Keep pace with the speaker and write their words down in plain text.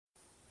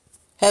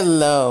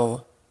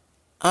Hello.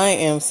 I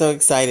am so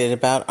excited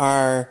about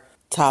our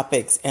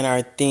topics and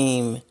our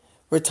theme.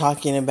 We're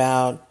talking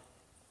about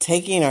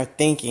taking our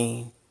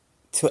thinking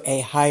to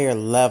a higher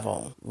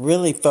level,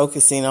 really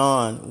focusing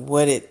on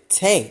what it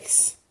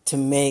takes to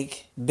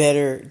make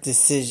better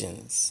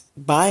decisions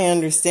by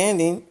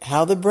understanding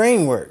how the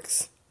brain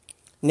works.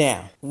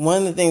 Now, one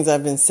of the things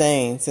I've been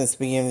saying since the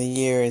beginning of the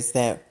year is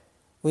that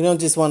we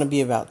don't just want to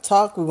be about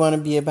talk, we want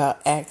to be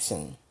about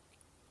action.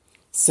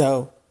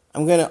 So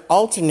I'm going to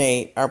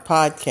alternate our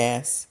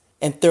podcasts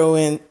and throw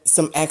in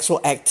some actual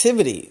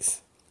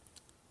activities.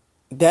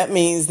 That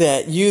means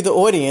that you, the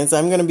audience,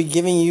 I'm going to be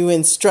giving you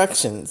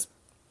instructions.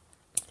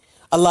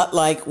 A lot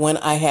like when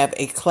I have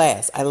a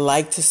class. I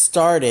like to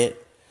start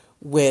it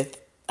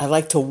I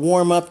like to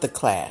warm up the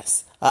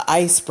class, an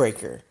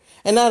icebreaker.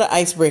 And not an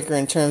icebreaker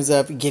in terms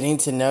of getting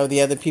to know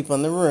the other people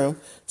in the room.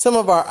 Some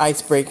of our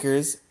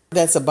icebreakers,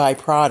 that's a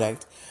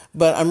byproduct.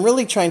 But I'm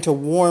really trying to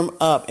warm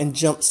up and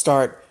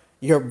jumpstart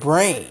your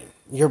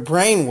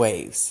brain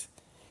waves.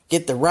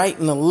 Get the right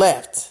and the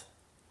left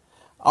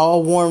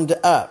all warmed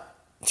up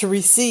to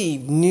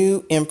receive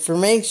new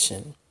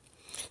information.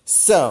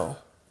 So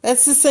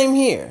that's the same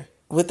here.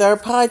 With our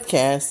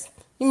podcast,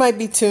 you might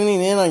be tuning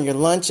in on your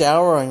lunch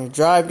hour, on your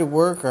drive to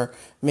work, or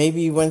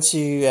maybe once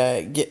you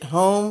get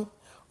home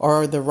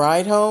or the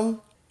ride home.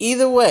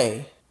 Either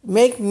way,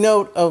 make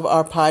note of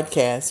our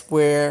podcast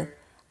where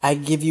I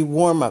give you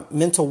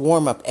mental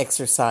warm-up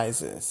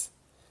exercises.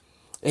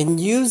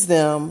 And use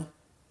them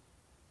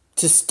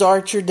to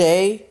start your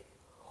day,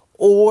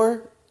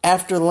 or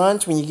after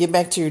lunch when you get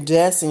back to your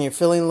desk and you're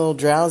feeling a little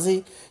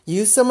drowsy,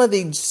 use some of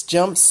these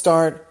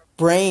jumpstart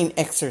brain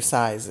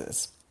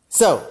exercises.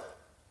 So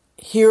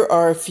here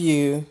are a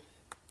few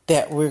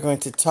that we're going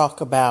to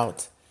talk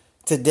about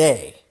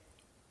today.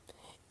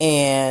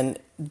 And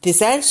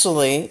this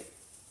actually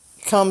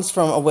comes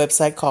from a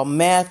website called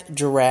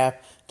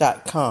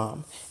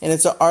mathgiraffe.com. And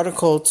it's an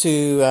article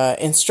to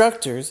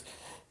instructors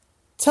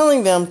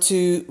telling them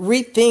to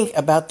rethink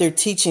about their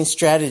teaching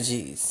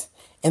strategies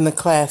in the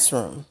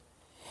classroom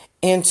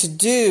and to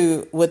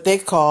do what they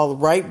call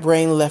right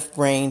brain, left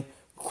brain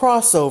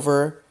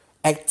crossover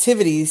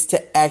activities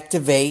to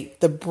activate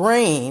the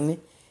brain,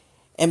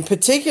 and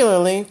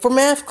particularly for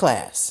math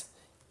class.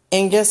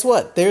 And guess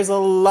what? There's a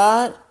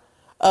lot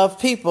of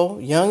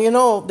people, young and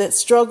old, that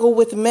struggle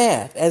with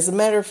math. As a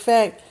matter of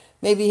fact,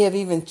 maybe have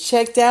even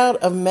checked out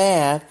of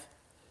math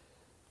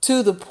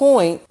to the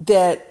point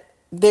that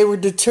they were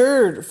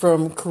deterred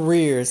from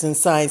careers in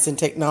science and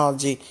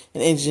technology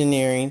and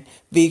engineering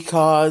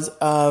because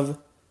of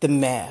the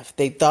math.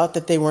 They thought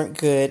that they weren't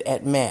good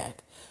at math.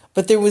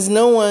 But there was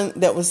no one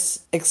that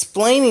was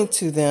explaining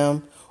to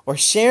them or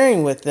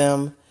sharing with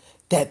them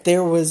that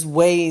there was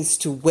ways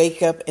to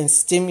wake up and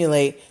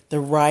stimulate the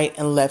right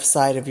and left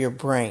side of your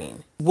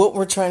brain. What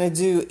we're trying to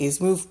do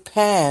is move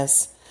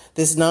past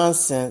this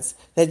nonsense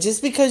that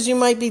just because you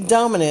might be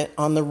dominant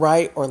on the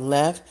right or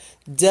left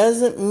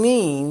doesn't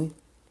mean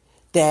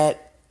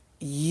that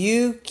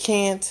you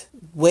can't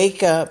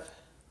wake up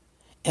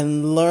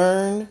and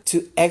learn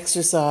to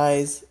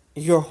exercise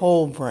your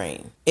whole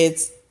brain.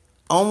 It's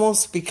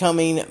almost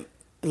becoming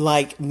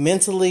like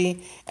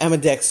mentally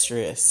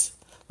ambidextrous.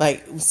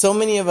 Like so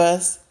many of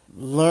us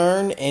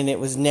learned and it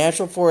was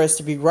natural for us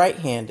to be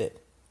right-handed.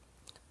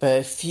 But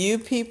a few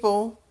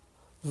people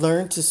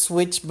learn to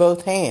switch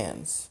both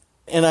hands.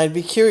 And I'd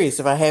be curious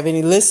if I have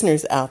any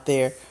listeners out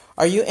there,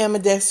 are you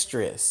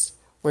ambidextrous,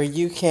 where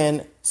you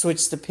can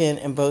switch the pen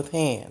in both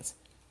hands?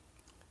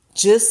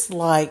 Just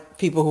like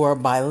people who are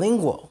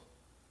bilingual.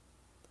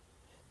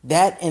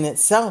 That in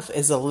itself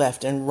is a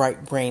left and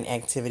right brain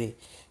activity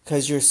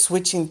because you're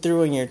switching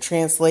through and you're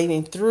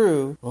translating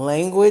through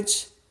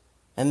language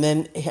and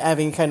then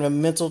having kind of a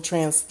mental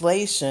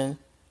translation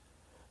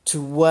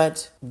to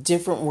what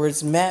different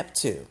words map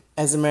to.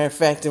 As a matter of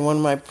fact, in one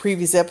of my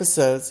previous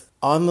episodes,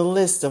 on the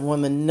list of one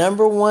of the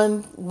number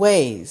one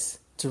ways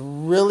to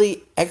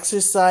really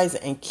exercise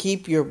and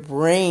keep your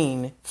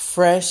brain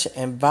fresh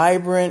and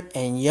vibrant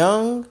and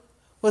young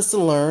was to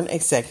learn a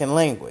second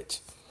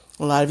language.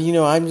 A lot of you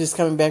know I'm just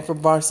coming back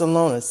from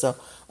Barcelona, so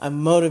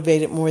I'm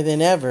motivated more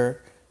than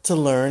ever to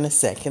learn a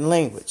second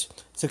language.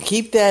 So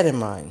keep that in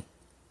mind.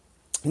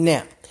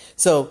 Now,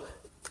 so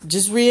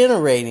just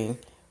reiterating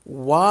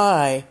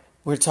why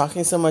we're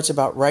talking so much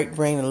about right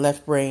brain and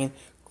left brain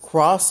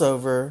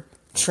crossover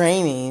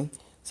training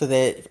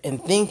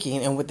and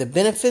thinking, and what the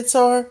benefits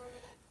are.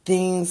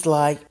 Things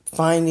like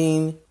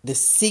finding the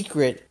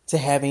secret to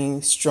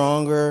having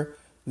stronger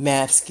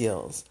math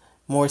skills,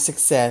 more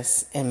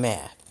success in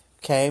math.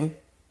 Okay?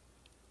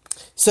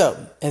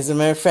 So, as a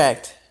matter of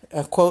fact,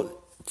 a quote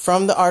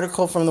from the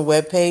article from the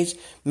webpage,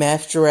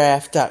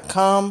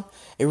 mathgiraffe.com.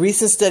 A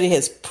recent study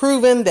has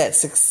proven that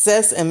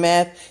success in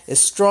math is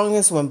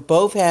strongest when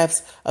both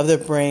halves of the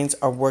brains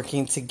are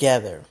working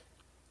together.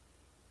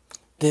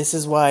 This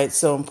is why it's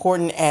so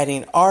important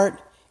adding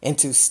art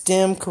into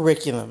STEM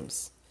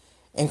curriculums,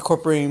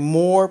 incorporating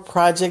more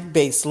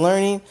project-based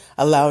learning,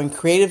 allowing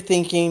creative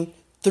thinking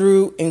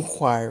through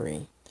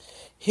inquiry.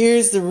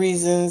 Here's the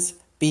reasons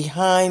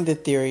behind the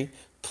theory,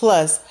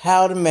 plus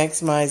how to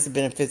maximize the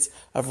benefits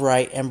of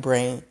right and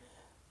brain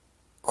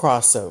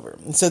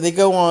crossover. And so they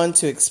go on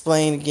to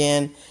explain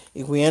again,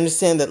 if we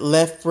understand that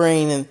left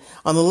brain, and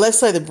on the left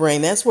side of the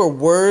brain, that's where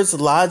words,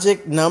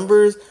 logic,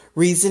 numbers,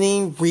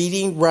 reasoning,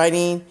 reading,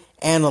 writing,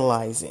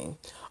 analyzing.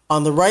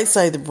 On the right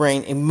side of the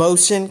brain,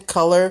 emotion,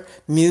 color,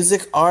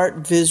 music,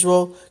 art,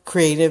 visual,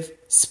 creative,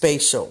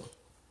 spatial.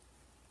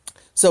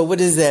 So what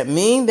does that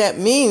mean? That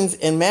means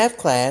in math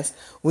class,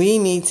 we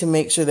need to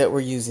make sure that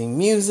we're using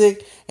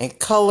music and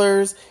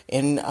colors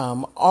and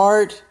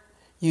art,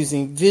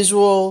 using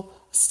visual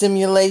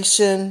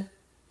stimulation,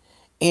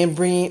 and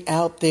bringing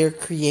out their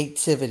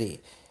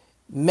creativity.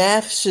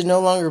 Math should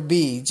no longer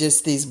be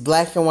just these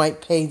black and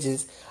white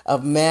pages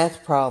of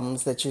math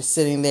problems that you're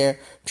sitting there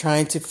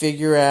trying to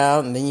figure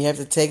out, and then you have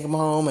to take them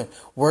home and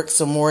work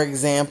some more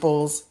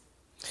examples.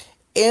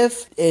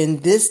 If in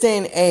this day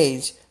and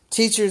age,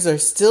 teachers are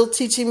still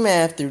teaching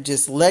math through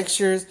just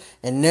lectures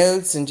and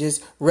notes and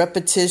just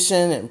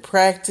repetition and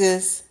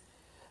practice,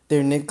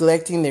 they're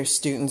neglecting their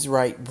students'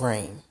 right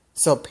brain.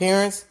 So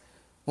parents,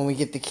 when we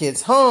get the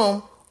kids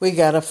home, we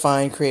got to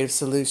find creative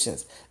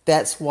solutions.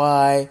 That's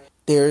why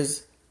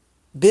there's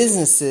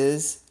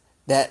businesses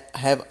that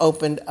have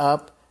opened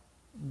up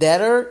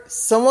that are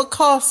somewhat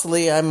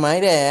costly, I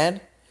might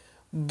add,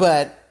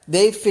 but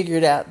they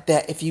figured out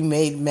that if you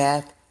made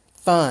math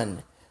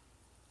fun,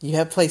 you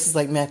have places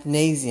like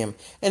Mathnasium,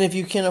 and if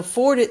you can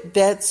afford it,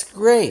 that's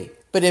great.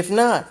 But if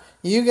not,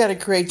 you got to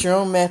create your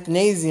own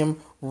Mathnasium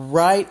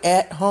right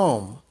at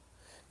home.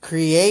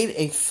 Create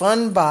a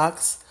fun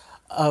box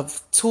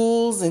of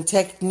tools and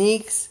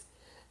techniques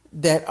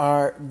that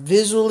are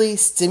visually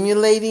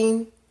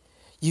stimulating.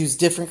 Use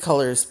different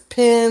colors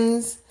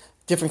pens,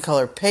 different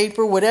color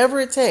paper, whatever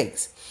it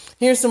takes.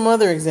 Here's some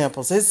other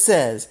examples. It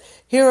says,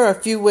 here are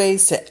a few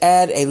ways to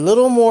add a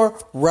little more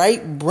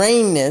right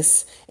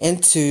brainness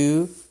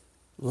into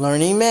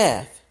learning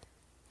math.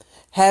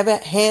 Have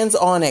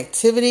hands-on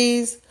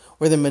activities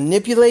where they're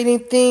manipulating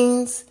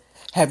things.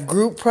 Have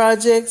group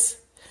projects.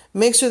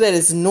 Make sure that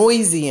it's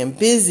noisy and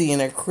busy in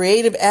a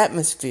creative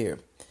atmosphere.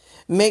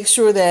 Make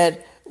sure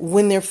that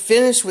when they're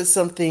finished with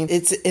something,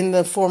 it's in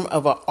the form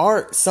of an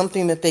art,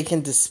 something that they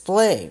can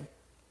display.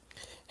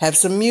 Have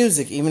some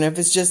music, even if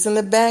it's just in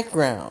the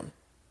background.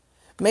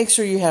 Make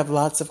sure you have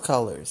lots of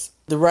colors.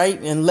 The right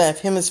and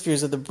left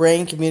hemispheres of the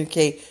brain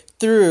communicate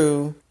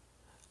through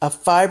a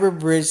fiber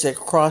bridge that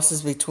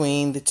crosses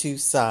between the two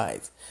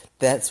sides.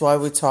 That's why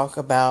we talk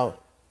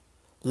about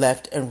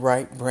left and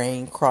right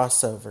brain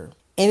crossover.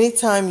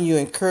 Anytime you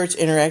encourage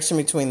interaction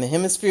between the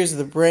hemispheres of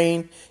the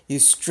brain, you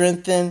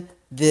strengthen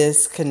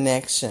this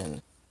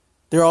connection.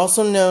 They're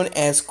also known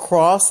as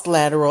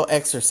cross-lateral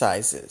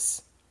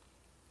exercises.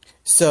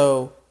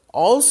 So,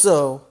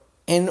 also,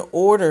 in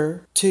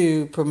order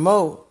to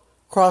promote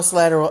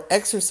cross-lateral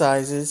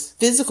exercises,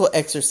 physical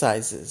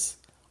exercises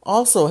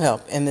also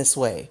help in this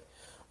way.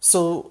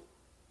 So,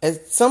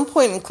 at some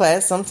point in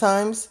class,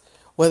 sometimes,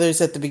 whether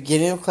it's at the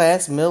beginning of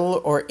class,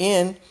 middle, or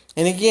end,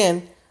 and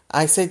again,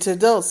 I say to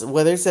adults,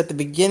 whether it's at the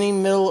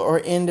beginning, middle,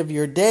 or end of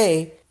your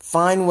day,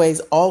 find ways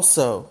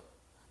also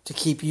to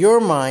keep your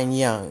mind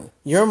young,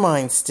 your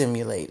mind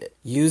stimulated.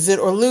 Use it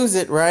or lose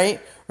it, right?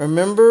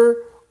 Remember,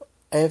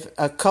 if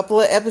a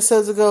couple of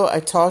episodes ago, I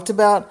talked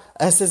about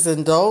us as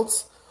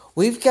adults.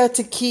 We've got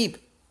to keep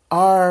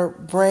our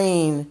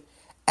brain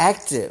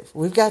active.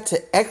 We've got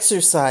to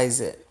exercise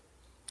it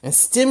and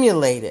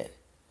stimulate it.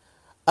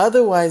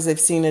 Otherwise, they've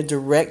seen a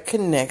direct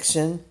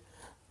connection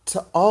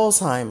to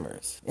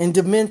Alzheimer's and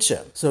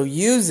dementia. So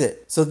use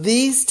it. So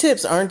these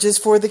tips aren't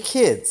just for the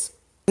kids.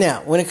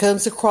 Now, when it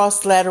comes to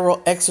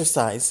cross-lateral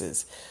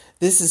exercises,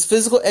 this is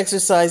physical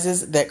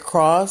exercises that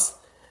cross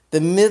the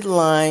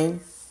midline.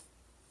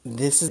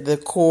 This is the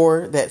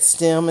core, that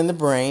stem in the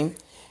brain,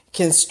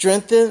 can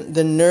strengthen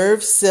the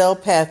nerve cell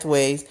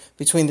pathways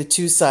between the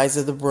two sides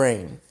of the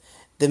brain.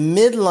 The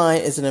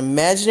midline is an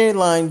imaginary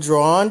line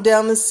drawn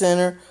down the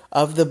center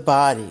of the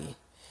body.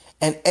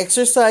 An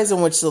exercise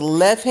in which the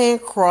left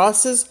hand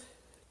crosses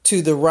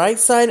to the right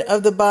side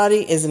of the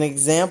body is an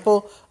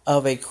example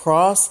of a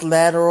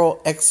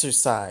cross-lateral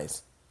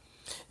exercise.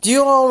 Do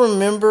you all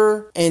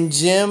remember in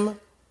gym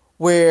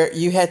where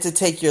you had to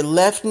take your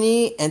left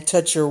knee and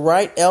touch your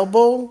right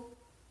elbow?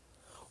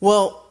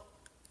 Well,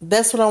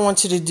 that's what I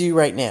want you to do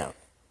right now.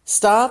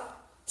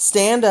 Stop,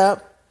 stand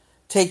up,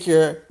 take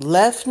your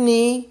left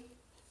knee,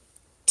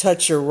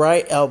 touch your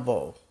right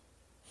elbow,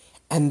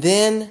 and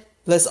then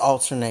let's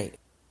alternate.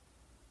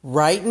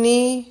 Right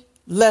knee,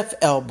 left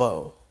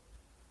elbow.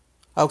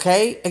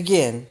 Okay,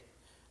 again.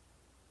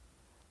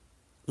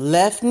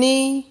 Left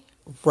knee,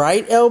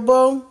 right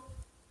elbow,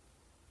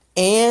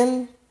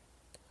 and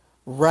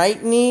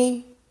right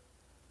knee,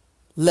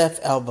 left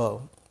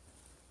elbow.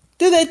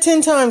 Do that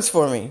 10 times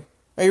for me.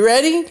 Are you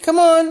ready? Come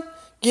on,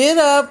 get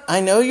up. I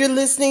know you're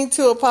listening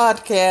to a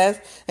podcast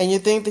and you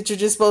think that you're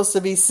just supposed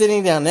to be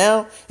sitting down.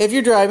 Now, if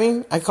you're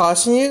driving, I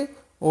caution you,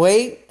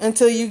 wait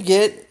until you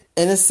get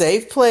in a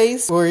safe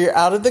place where you're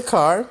out of the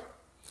car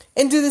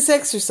and do this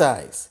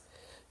exercise.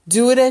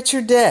 Do it at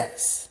your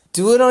desk.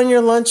 Do it on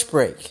your lunch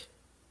break.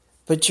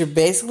 But you're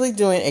basically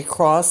doing a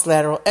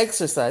cross-lateral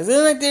exercise.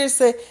 And I dare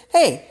say,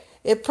 hey,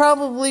 it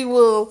probably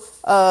will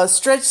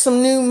stretch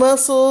some new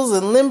muscles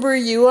and limber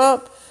you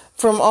up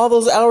from all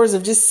those hours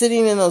of just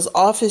sitting in those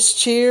office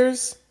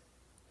chairs.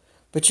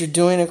 But you're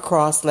doing a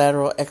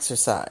cross-lateral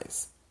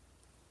exercise.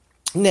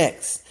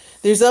 Next,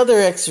 there's other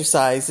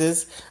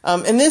exercises.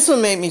 And this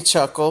one made me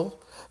chuckle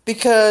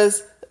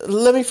because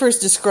let me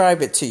first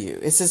describe it to you.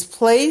 It says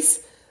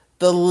place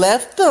the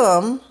left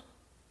thumb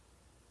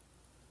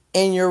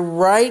and your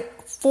right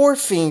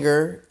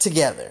forefinger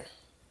together,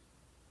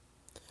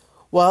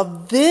 while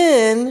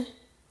then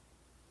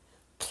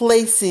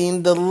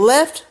placing the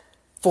left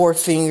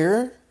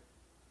forefinger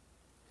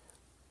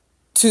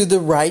to the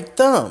right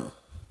thumb,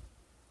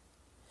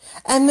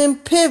 and then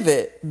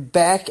pivot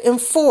back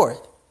and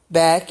forth,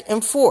 back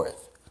and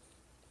forth.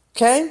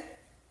 Okay?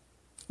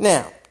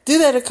 Now, do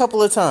that a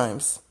couple of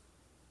times.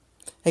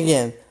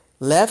 Again,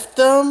 left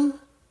thumb,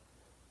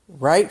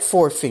 right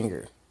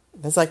forefinger.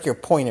 That's like your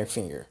pointer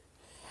finger.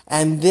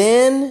 And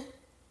then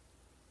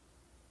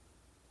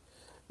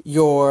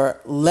your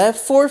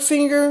left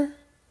forefinger,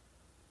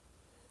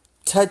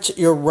 touch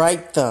your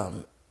right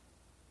thumb.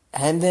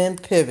 And then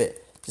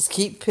pivot. Just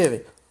keep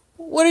pivoting.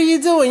 What are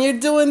you doing?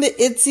 You're doing the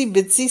itsy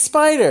bitsy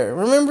spider.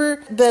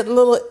 Remember that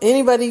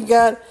anybody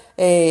got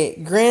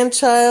a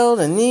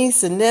grandchild, a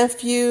niece, a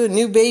nephew, a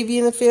new baby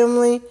in the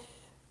family?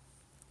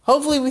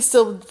 Hopefully we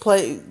still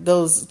play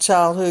those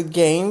childhood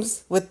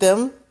games with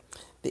them.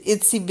 The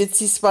itsy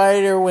bitsy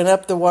spider went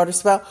up the water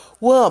spout.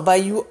 Well, by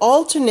you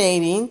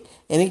alternating,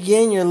 and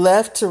again, your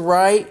left to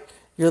right,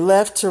 you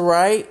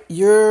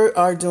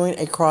are doing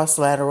a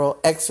cross-lateral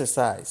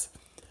exercise.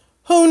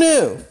 Who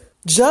knew?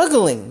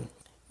 Juggling.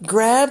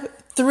 Grab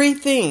 3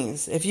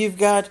 things. If you've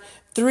got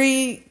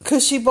 3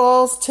 cushy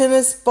balls,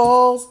 tennis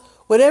balls,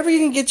 whatever you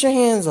can get your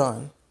hands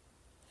on.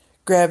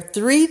 Grab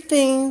 3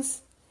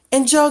 things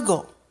and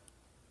juggle.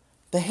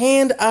 The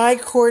hand-eye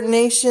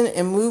coordination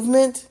and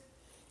movement,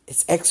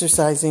 it's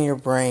exercising your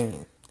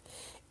brain.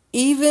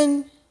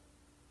 Even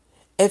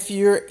if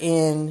you're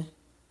in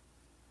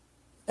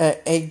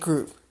a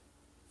group,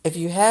 if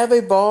you have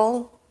a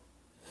ball,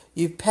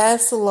 you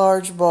pass the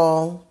large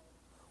ball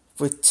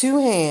with 2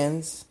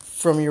 hands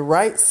from your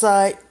right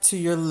side to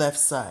your left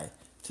side,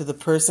 to the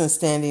person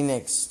standing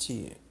next to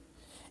you.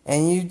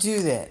 And you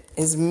do that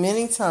as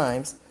many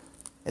times,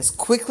 as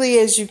quickly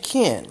as you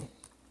can.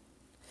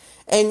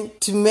 And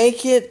to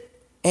make it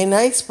an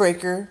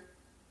icebreaker,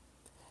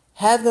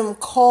 have them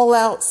call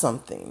out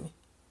something.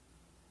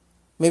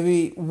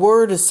 Maybe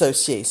word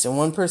association.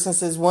 One person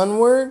says one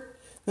word,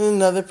 and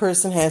another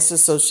person has to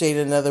associate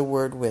another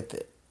word with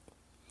it.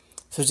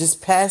 So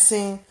just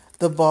passing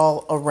the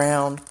ball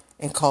around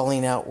and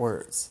calling out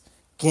words.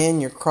 Again,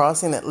 you're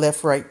crossing that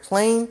left-right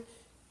plane.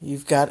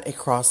 You've got a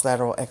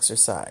cross-lateral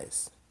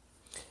exercise.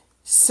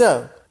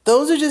 So,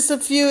 those are just a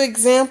few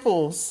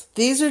examples.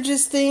 These are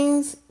just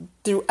things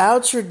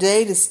throughout your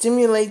day to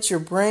stimulate your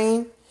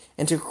brain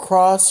and to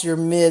cross your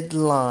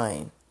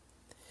midline.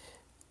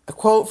 A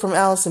quote from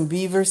Allison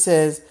Beaver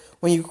says,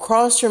 when you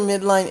cross your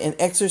midline in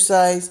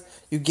exercise,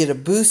 you get a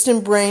boost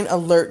in brain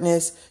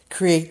alertness,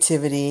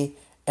 creativity,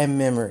 and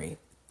memory.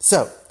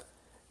 So,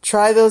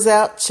 try those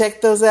out,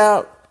 check those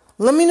out.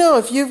 Let me know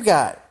if you've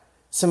got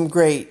some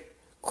great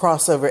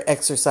crossover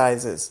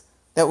exercises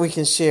that we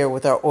can share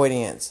with our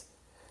audience.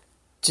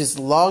 Just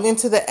log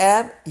into the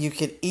app. You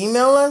can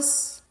email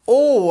us,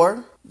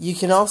 or you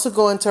can also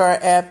go into our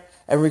app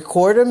and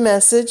record a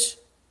message,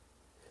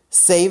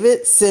 save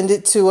it, send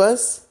it to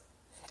us,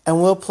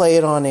 and we'll play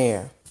it on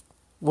air.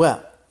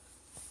 Well,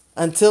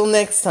 until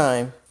next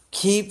time,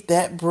 keep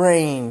that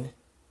brain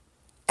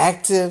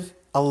active,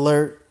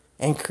 alert,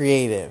 and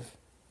creative.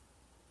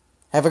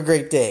 Have a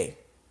great day.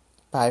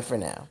 Bye for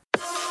now.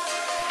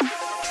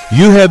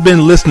 You have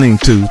been listening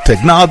to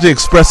Technology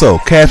Expresso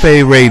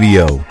Cafe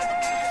Radio.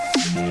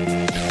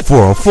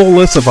 For a full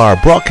list of our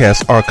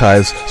broadcast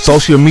archives,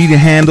 social media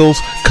handles,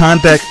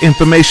 contact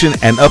information,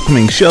 and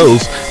upcoming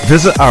shows,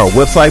 visit our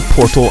website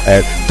portal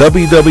at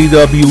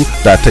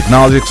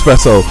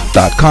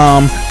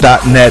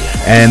www.technologyexpresso.com.net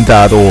and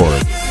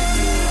 .org.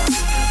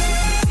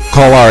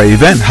 Call our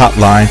event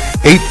hotline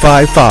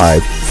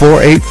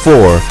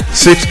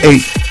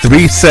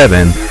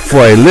 855-484-6837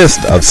 for a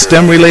list of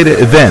STEM-related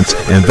events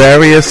in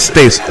various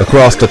states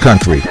across the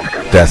country.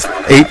 That's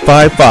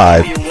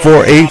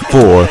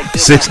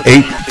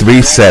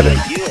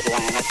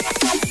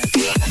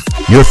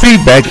 855-484-6837. Your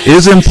feedback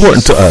is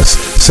important to us.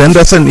 Send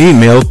us an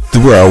email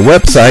through our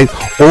website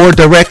or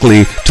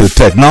directly to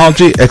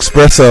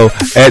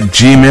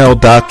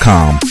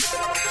technologyexpresso@gmail.com.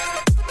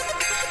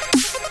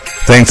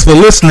 Thanks for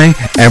listening,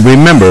 and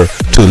remember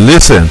to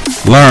listen,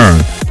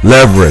 learn,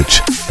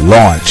 leverage,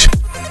 launch.